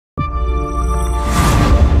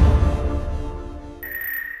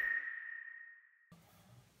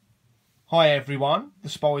Hi everyone, the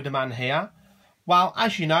SpiderMan here. Well,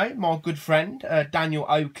 as you know, my good friend Daniel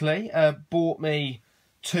Oakley bought me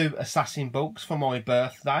 2 assassin bugs for my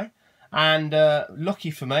birthday, and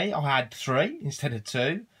lucky for me I had 3 instead of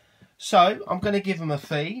 2. So I'm going to give them a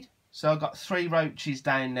feed. So I've got 3 roaches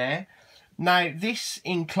down there. Now this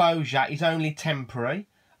enclosure is only temporary.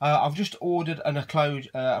 I've just ordered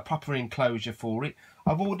a proper enclosure for it.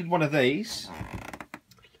 I've ordered one of these,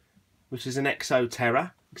 which is an Exo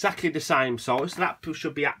Terror. Exactly the same size, so that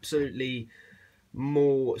should be absolutely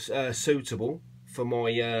more suitable for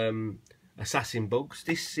my assassin bugs.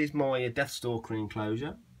 This is my Deathstalker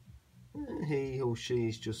enclosure. He or she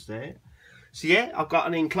is just there. So yeah, I've got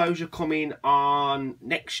an enclosure coming on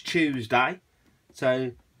next Tuesday,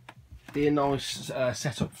 so be a nice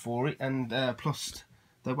setup for it, and plus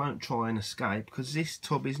they won't try and escape because this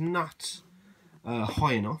tub is not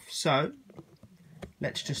high enough. So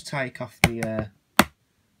let's just take off the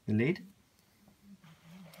lid.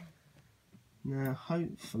 Now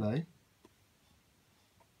hopefully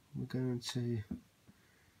we're going to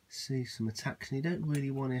see some attacks, and you don't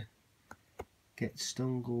really want to get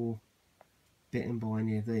stung or bitten by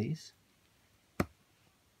any of these.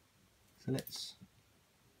 So let's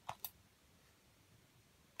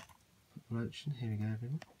put the roach in. Here we go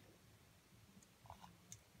everyone.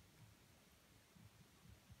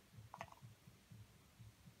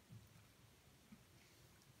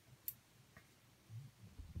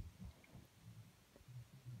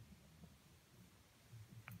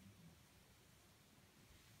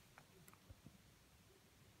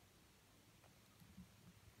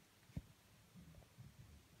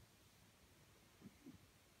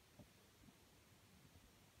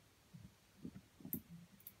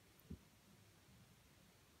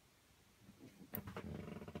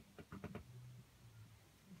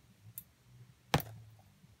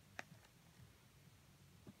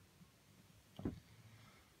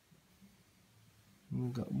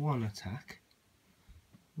 We've got one attack,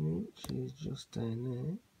 which is just down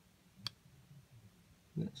there.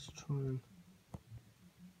 Let's try and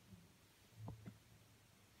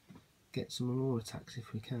get some more attacks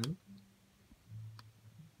if we can.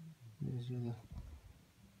 There's the other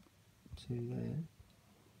 2 there.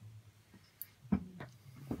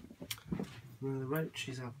 Now the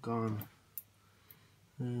roaches have gone.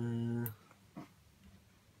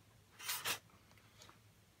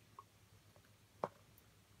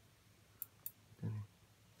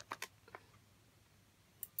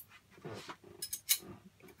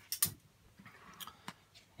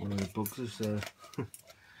 One of the bugs has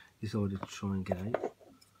decided to try and get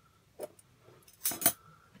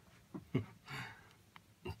out.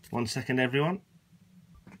 1 second everyone.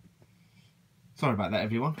 Sorry about that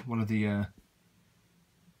everyone. One of the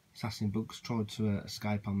assassin bugs tried to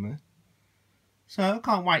escape on me. So I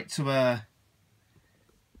can't wait to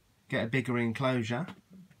get a bigger enclosure.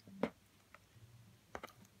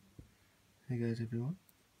 Here goes everyone.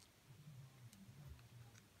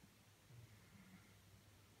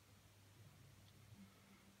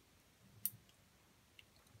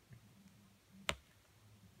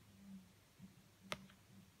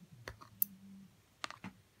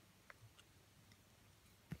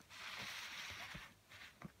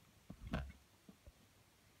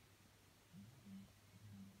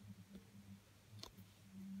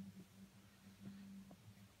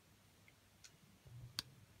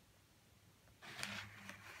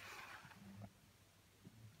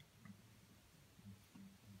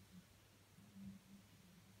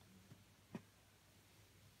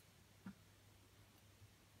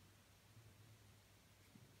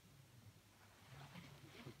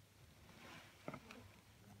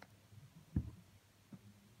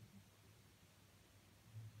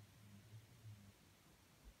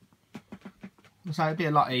 So it'd be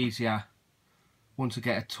a lot easier once I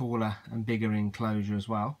get a taller and bigger enclosure as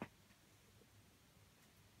well.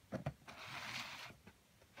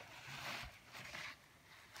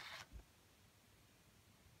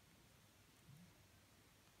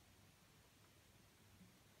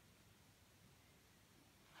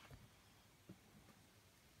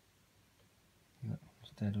 That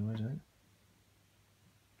one's dead already.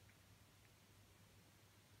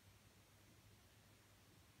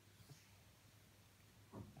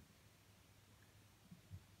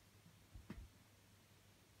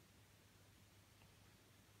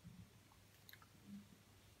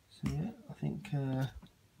 So yeah, I think,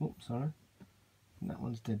 oops, sorry, that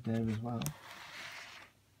one's dead there as well.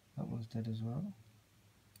 That one's dead as well.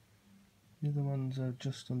 The other ones are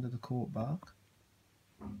just under the cork bark.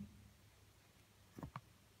 I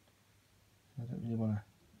don't really want to,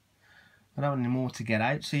 I don't want any more to get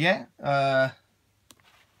out. So yeah,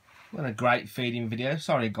 What a great feeding video.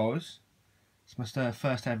 Sorry guys, it's my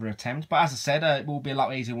first ever attempt, but as I said, it will be a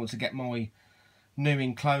lot easier once I get my new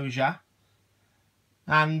enclosure.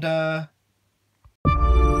 And